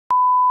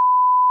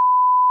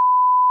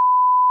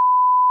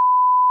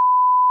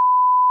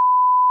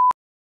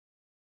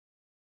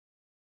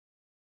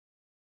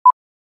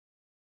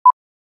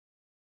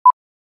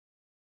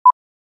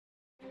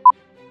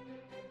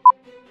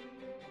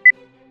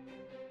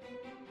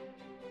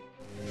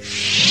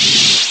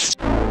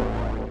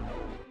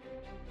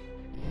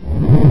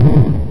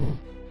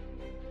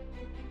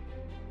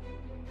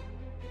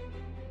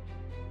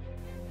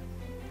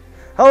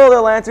Hello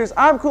there, Lancers.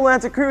 I'm Cool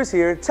Lancer Cruz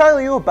here,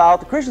 telling you about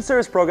the Christian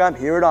Service program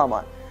here at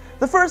Amat.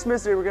 The first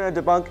mystery we're going to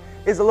debunk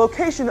is the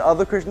location of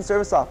the Christian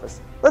Service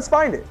office. Let's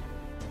find it.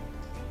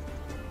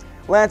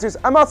 Lancers,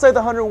 I'm outside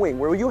the 100 wing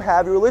where you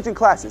have your religion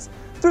classes.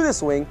 Through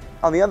this wing,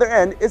 on the other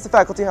end, is the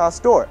faculty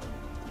house door.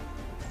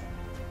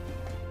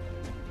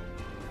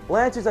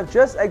 Lancers, I've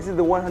just exited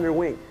the 100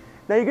 wing.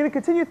 Now you're going to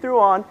continue through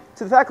on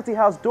to the faculty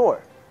house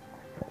door.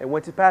 And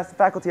once you pass the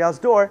faculty house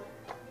door,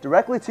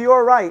 directly to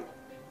your right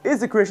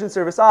is the Christian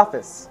Service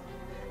office.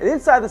 And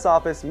inside this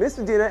office, Ms.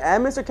 Medina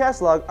and Mr.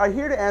 Castalog are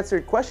here to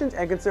answer questions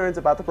and concerns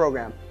about the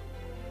program.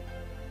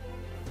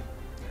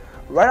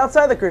 Right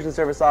outside the Christian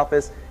Service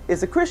office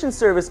is the Christian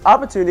Service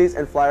Opportunities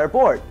and Flyer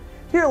Board.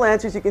 Here,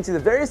 Lancers, you can see the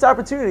various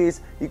opportunities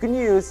you can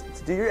use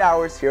to do your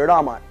hours here at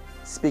Amat.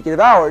 Speaking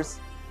of hours,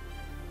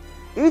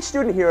 each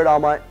student here at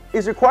Amat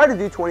is required to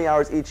do 20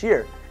 hours each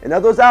year, and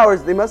of those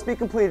hours, they must be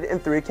completed in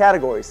 3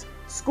 categories: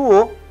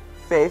 school,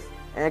 faith,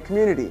 and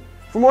community.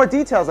 For more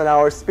details on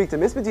hours, speak to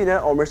Ms. Medina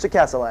or Mr.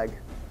 Casalag.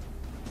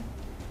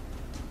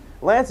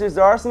 Lancers,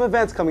 there are some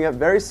events coming up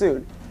very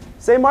soon.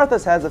 St.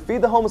 Martha's has a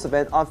Feed the Homeless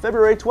event on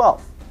February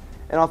 12th,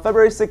 and on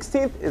February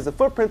 16th is the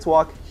Footprints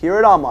Walk here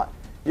at Amat.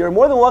 You are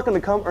more than welcome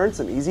to come earn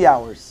some easy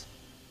hours.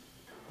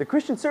 The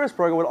Christian Service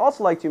program would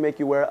also like to make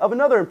you aware of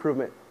another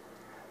improvement: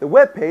 the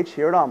web page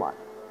here at Amat.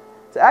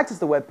 To access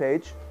the web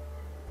page,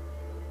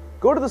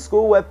 go to the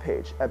school web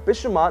page at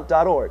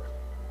bishamont.org.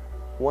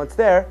 Once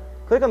there,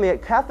 click on the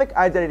Catholic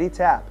Identity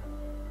tab.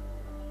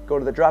 Go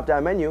to the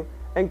drop-down menu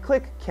and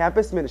click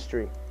Campus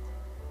Ministry.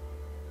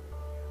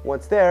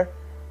 Once there,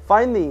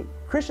 find the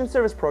Christian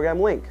Service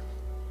Program link.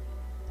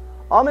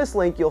 On this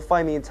link, you'll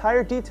find the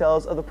entire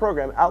details of the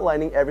program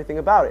outlining everything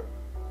about it.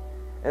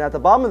 And at the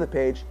bottom of the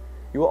page,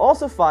 you will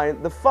also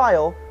find the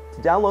file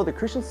to download the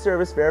Christian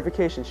Service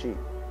verification sheet.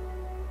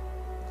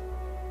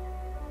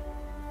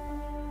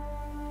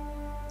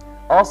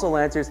 Also,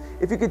 Lancers,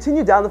 if you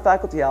continue down the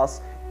faculty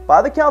house, by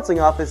the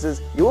counseling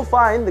offices, you will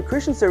find the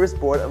Christian Service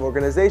Board of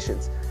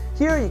Organizations.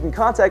 Here you can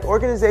contact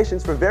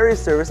organizations for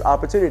various service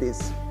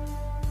opportunities.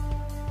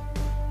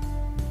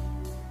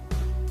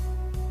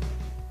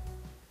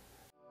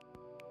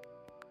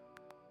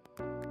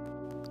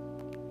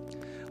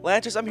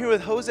 Lancers, I'm here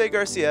with Jose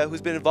Garcia,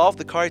 who's been involved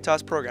with the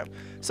Caritas program.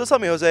 So tell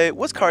me, Jose,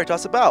 what's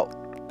Caritas about?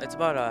 It's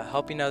about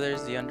helping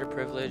others, the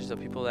underprivileged, the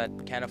people that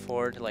can't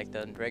afford like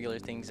the regular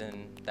things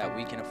and that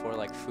we can afford,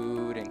 like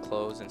food and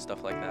clothes and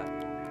stuff like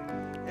that.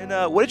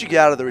 And what did you get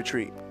out of the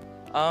retreat?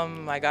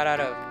 I got out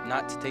of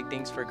not to take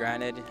things for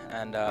granted,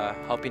 and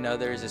helping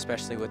others,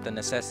 especially with the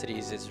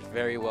necessities, is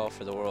very well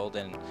for the world,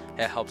 and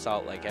it helps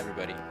out like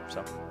everybody.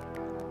 So,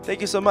 thank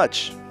you so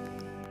much.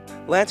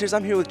 Lancers,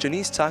 I'm here with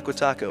Janice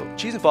Taco.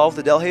 She's involved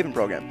with the Delhaven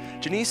program.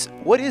 Janice,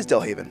 what is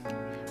Delhaven?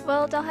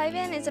 Well,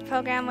 Delhaven is a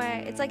program where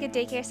it's like a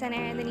daycare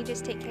center, and then you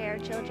just take care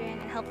of children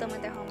and help them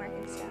with their homework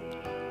and stuff.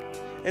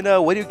 And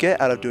what do you get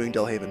out of doing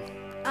Delhaven?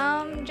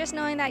 Just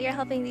knowing that you're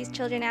helping these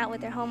children out with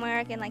their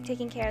homework and like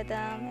taking care of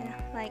them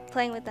and like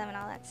playing with them and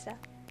all that stuff.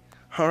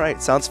 All right,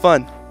 sounds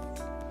fun.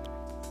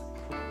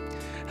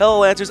 Hello,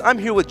 Lancers. I'm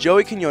here with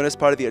Joey Quinones,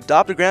 part of the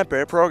Adopted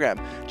Grandparent program.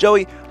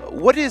 Joey,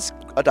 what is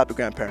Adopted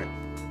Grandparent?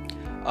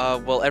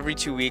 Well, every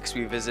 2 weeks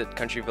we visit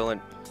Countryville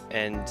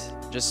and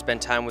just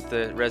spend time with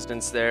the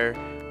residents there.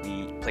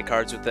 We play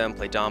cards with them,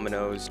 play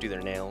dominoes, do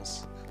their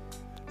nails.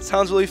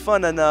 Sounds really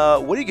fun. And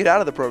what do you get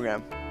out of the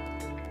program?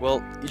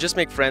 Well, you just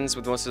make friends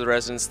with most of the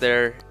residents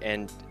there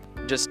and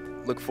just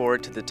look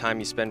forward to the time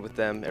you spend with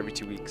them every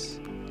 2 weeks.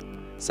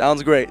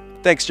 Sounds great.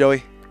 Thanks,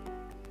 Joey.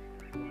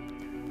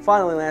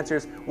 Finally,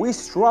 Lancers, we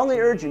strongly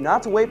urge you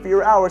not to wait for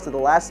your hours to the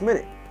last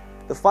minute.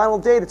 The final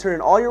day to turn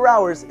in all your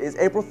hours is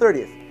April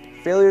 30th.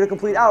 Failure to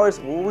complete hours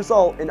will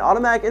result in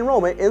automatic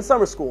enrollment in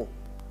summer school.